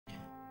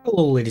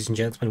Hello ladies and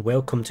gentlemen,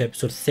 welcome to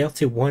episode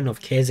 31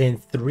 of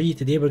Kessen III.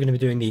 Today we're going to be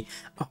doing the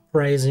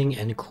Uprising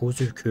in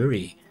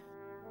Kozukuri.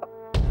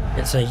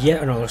 It's a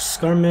yet another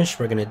skirmish.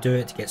 We're going to do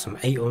it to get some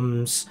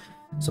items,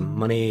 some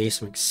money,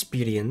 some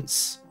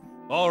experience.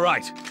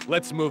 Alright,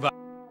 let's move on.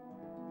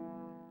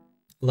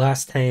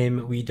 Last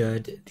time we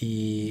did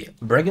the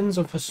Brigands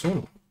of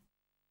Hosono.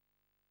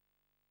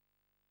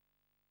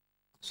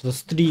 So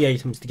there's 3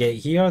 items to get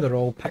here. They're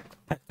all picked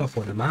up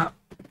on the map.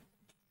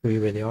 Show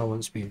you where they are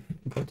once we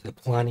got to the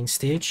planning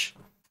stage.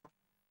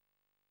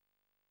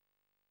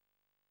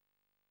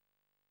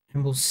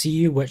 And we'll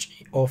see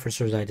which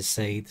officers I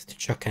decide to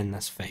chuck in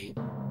this fight.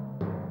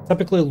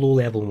 Typically low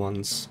level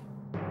ones.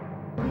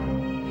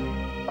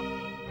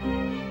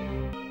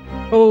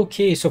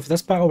 Okay, so for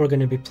this battle we're going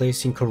to be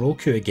placing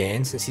Kuroku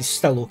again, since he's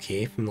still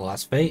okay from the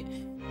last fight.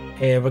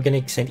 We're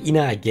going to send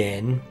Ina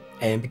again,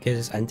 and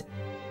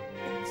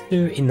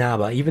to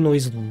Inaba, even though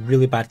he's in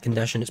really bad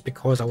condition, it's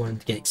because I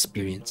wanted to get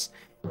experience.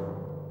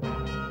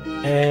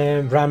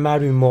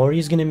 Ranmaru Mori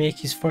is going to make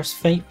his first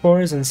fight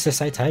for us in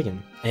Sisai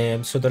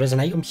Taigen. So there is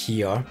an item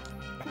here,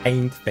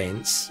 behind the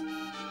fence,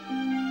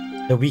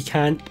 that we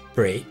can't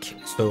break,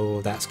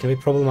 so that's going to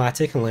be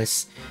problematic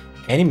unless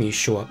enemies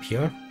show up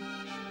here.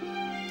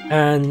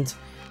 And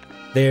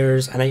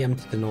there's an item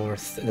to the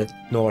north, the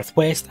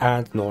northwest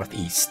and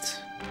northeast.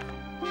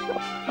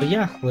 So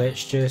yeah,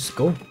 let's just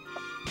go.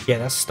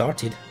 Get us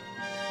started.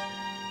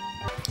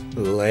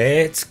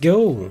 Let's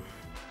go!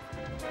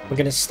 We're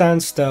going to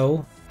stand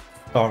still,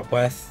 start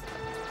with,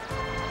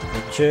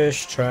 and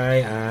just try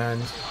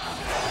and...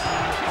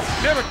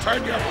 Never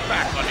turn your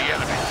back on the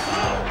enemy!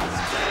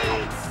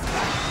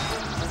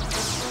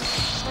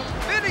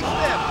 Finish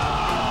them!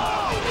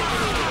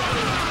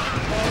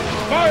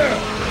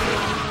 Fire!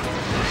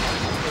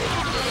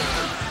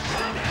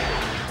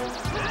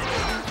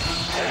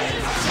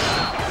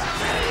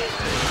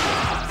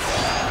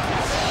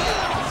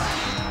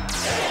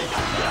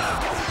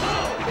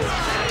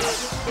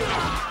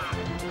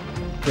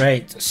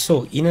 Right,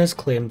 so Ina's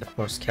claimed the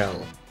first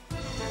kill.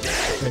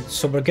 Right,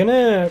 so we're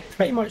gonna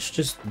pretty much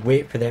just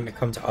wait for them to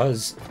come to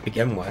us to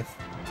begin with.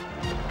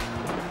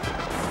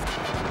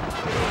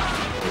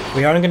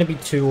 We aren't gonna be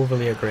too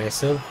overly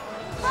aggressive.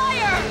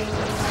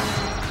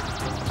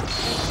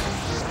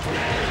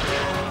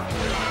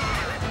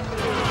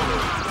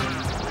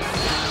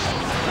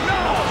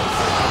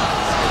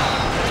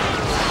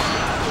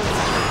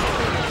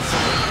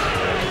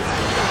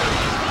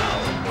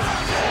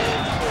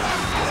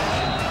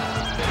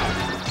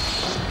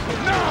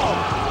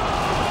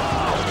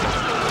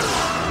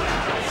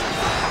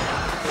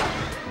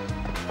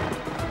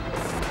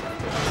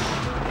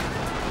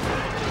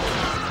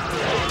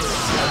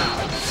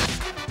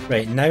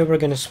 Right, now we're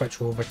going to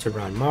switch over to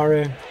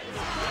Ranmaru.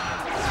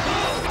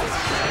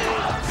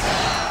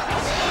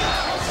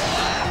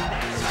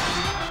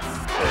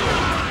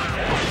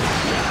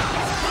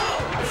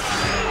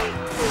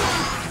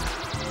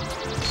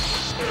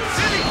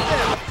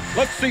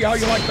 Let's see how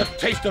you like the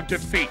taste of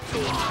defeat!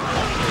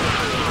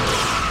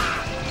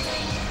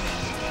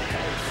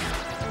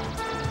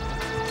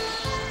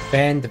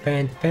 Defend,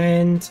 defend,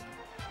 defend.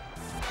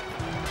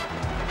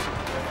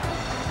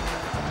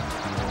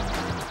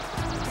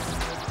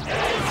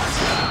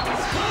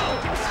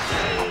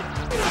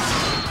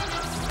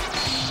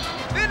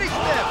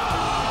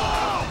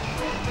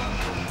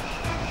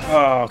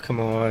 Oh, come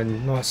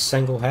on, not a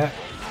single hit.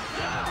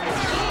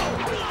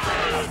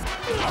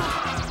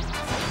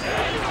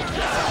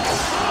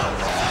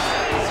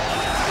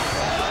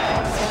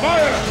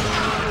 Fire!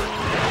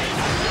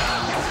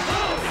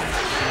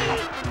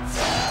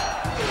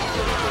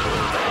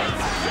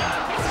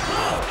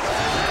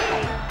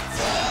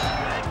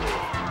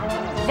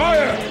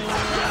 Fire!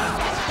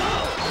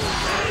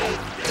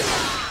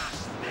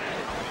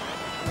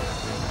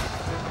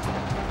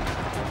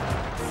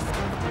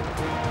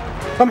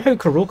 Somehow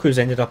Kuroku's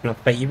ended up in a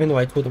fight even though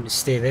I told him to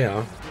stay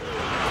there.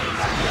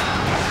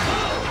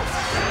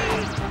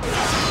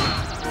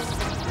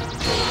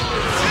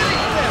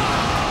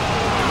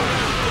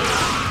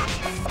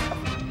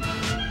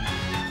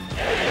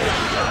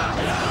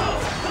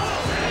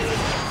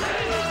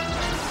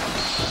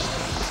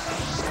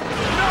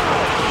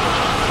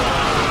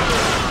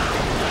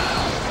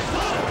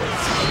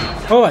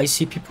 Oh, I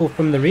see people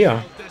from the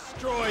rear.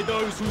 Destroy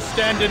those who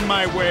stand in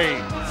my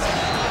way!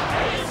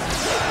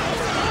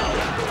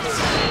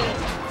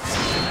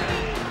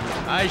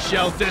 I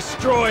shall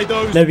destroy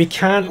those. Now we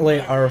can't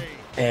let our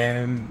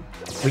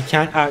we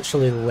can't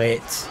actually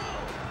let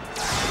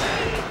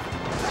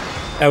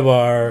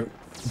our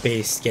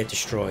base get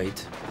destroyed.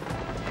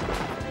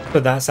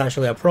 But that's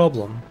actually a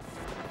problem.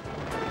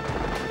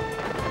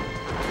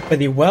 But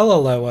they will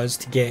allow us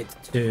to get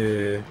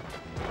to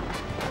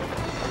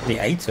the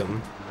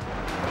item.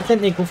 Why can't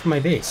they go for my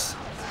base?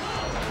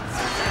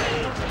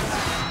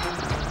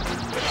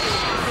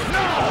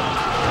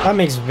 That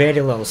makes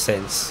very little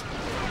sense.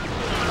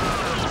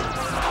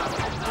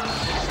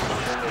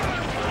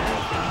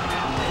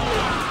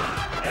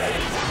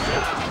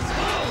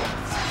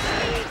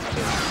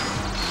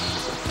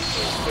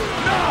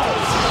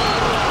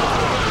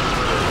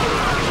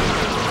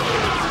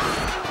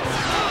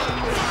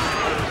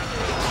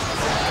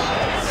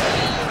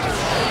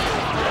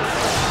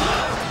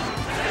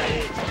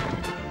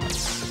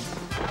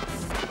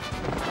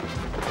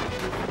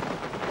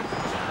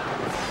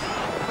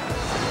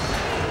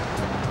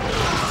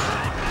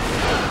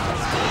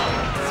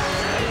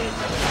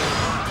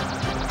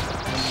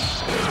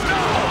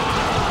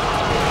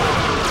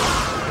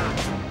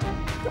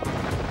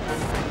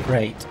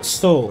 Right,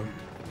 so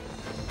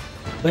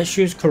let's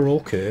use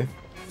Kuroku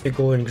to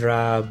go and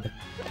grab.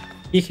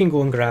 He can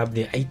go and grab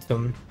the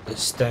item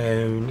that's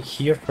down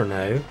here for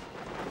now.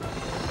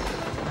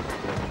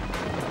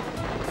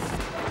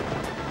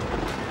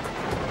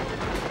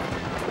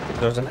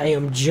 There's an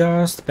item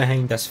just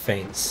behind this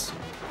fence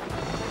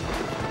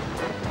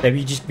that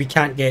we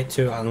can't get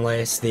to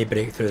unless they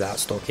break through that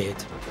stockade.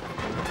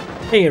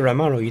 Hey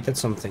Ranmaru, you did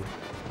something.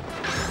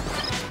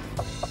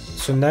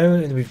 So now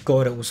that we've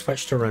got it, we'll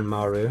switch to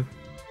Ranmaru.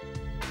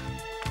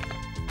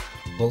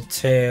 We'll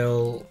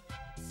tell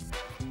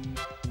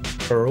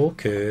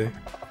Kuroku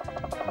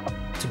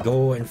to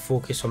go and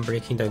focus on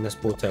breaking down this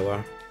bow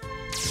tower.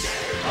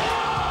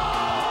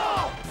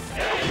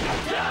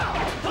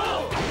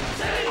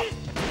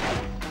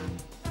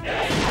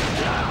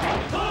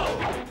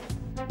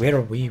 Where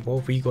are we? What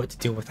have we got to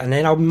deal with? And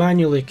then I'll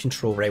manually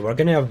control. Right, we're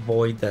going to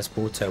avoid this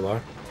bow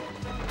tower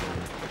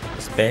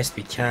as best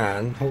we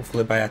can,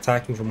 hopefully by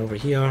attacking from over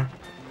here.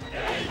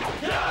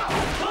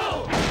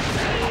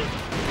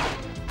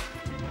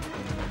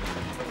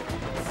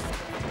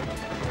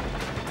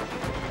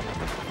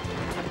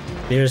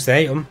 There's the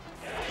item.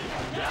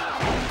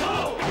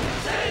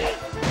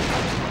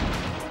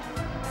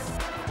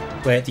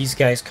 Let these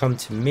guys come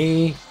to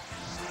me.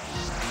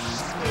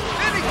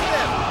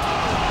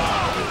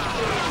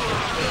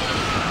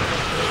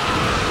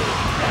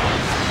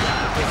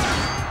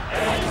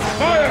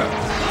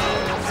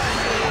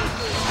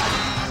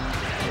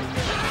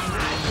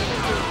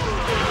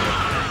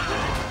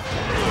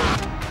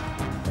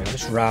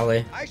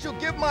 Rally. I shall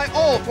give my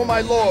all for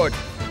my lord.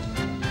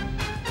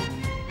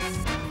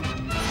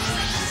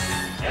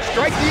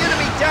 Strike the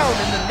enemy down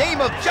in the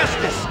name of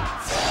justice.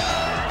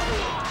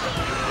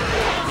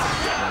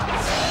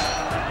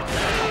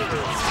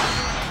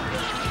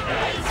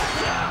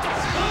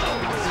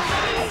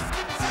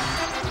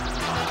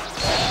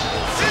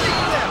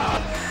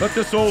 Let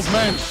this old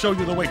man show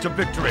you the way to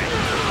victory.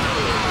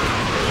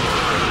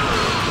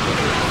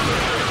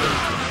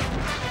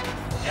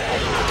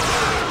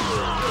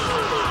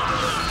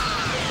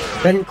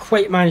 Didn't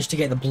quite manage to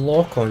get the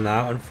block on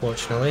that,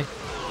 unfortunately.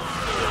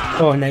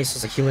 Oh, nice,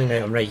 there's a healing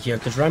item right here,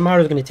 because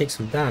Ranmaru's going to take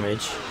some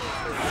damage.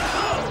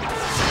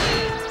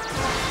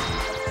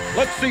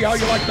 Let's see how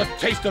you like the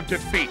taste of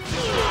defeat.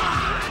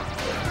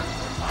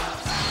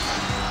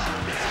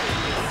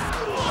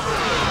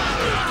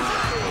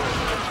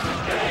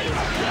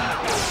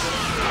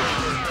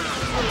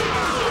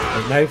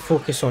 Right, now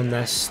focus on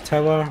this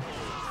tower.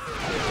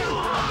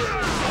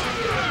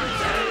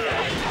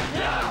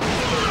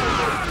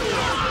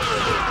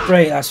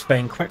 Right, that's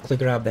fine. Quickly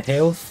grab the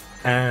health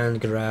and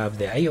grab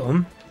the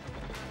item.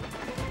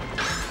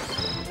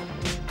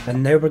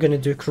 And now we're going to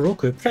do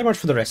Kuroku pretty much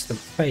for the rest of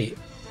the fight.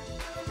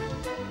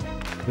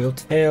 We'll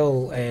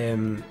tell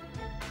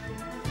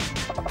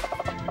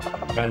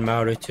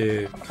Ranmaru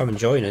to come and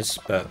join us,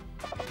 but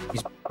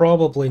he's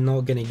probably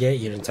not going to get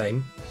here in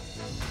time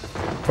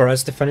for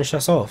us to finish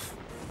us off.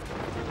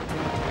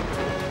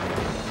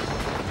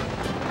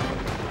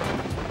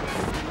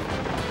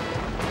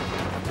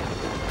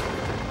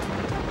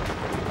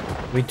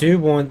 We do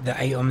want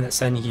the item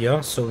that's in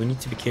here, so we need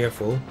to be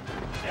careful.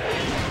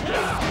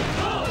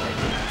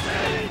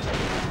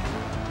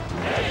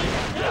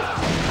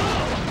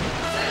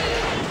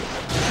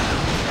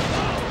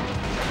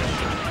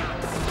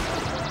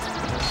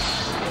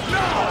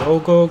 Go,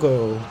 go,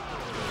 go.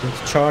 We need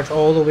to charge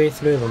all the way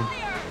through them.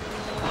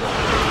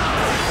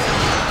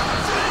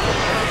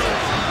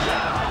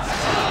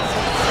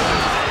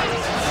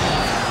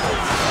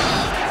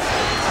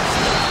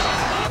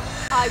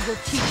 I will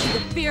teach you to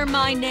fear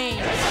my name.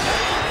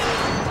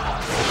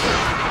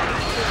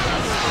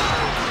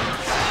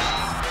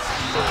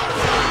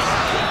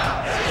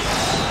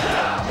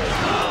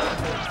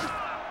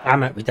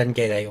 Damn it, we didn't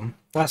get the item.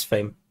 That's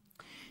fine.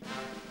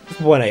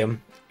 Just one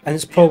item. And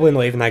it's probably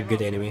not even that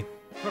good anyway.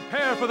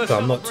 Prepare for the So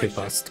I'm not too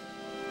fussed.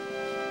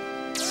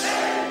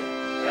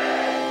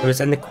 It was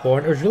in the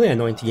corner. It was really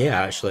annoying to get,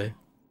 actually.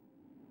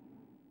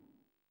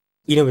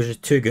 Ina was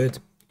just too good.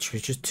 She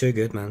was just too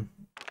good, man.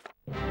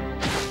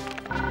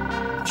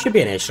 Should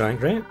be an S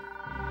rank, right?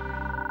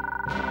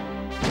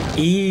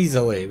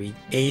 Easily, we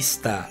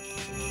aced that.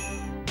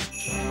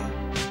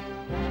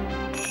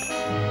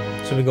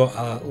 So we got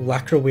a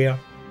lacquerware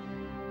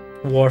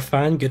war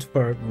fan, good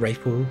for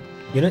rifle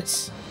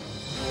units.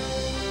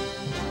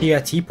 Yeah,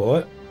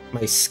 teapot.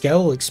 My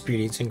skill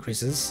experience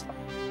increases.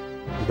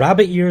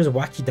 Rabbit ears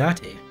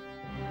wakidate.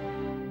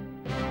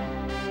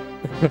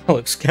 That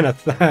looks kind of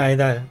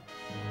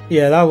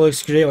yeah, that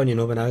looks great on you,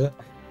 Nobunaga.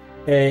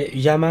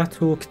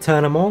 Yamato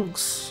Katana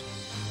Monks.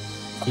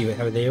 See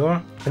how they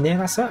are. And then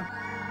that's it.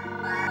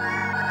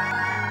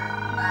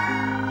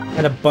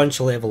 And a bunch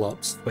of level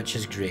ups, which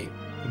is great.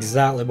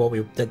 Exactly what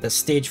we did this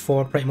stage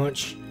for, pretty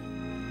much.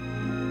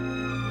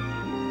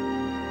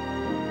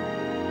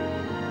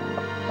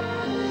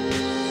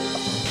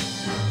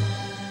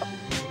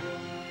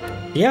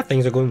 Yeah,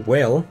 things are going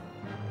well.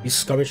 These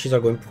skirmishes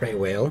are going pretty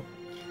well.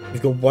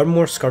 We've got one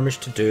more skirmish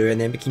to do and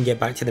then we can get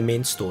back to the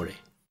main story.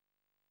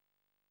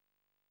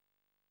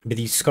 But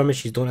these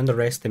skirmishes, don't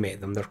underestimate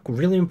them. They're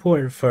really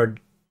important for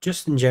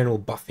just in general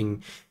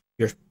buffing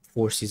your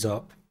forces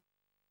up.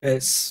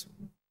 It's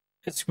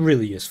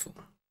really useful.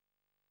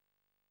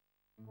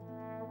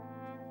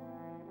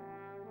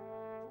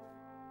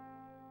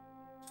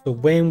 So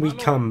when we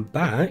come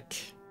back,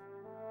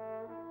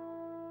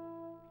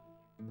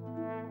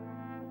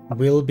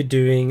 we'll be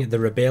doing the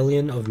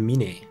Rebellion of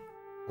Mine.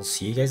 I'll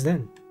see you guys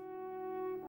then.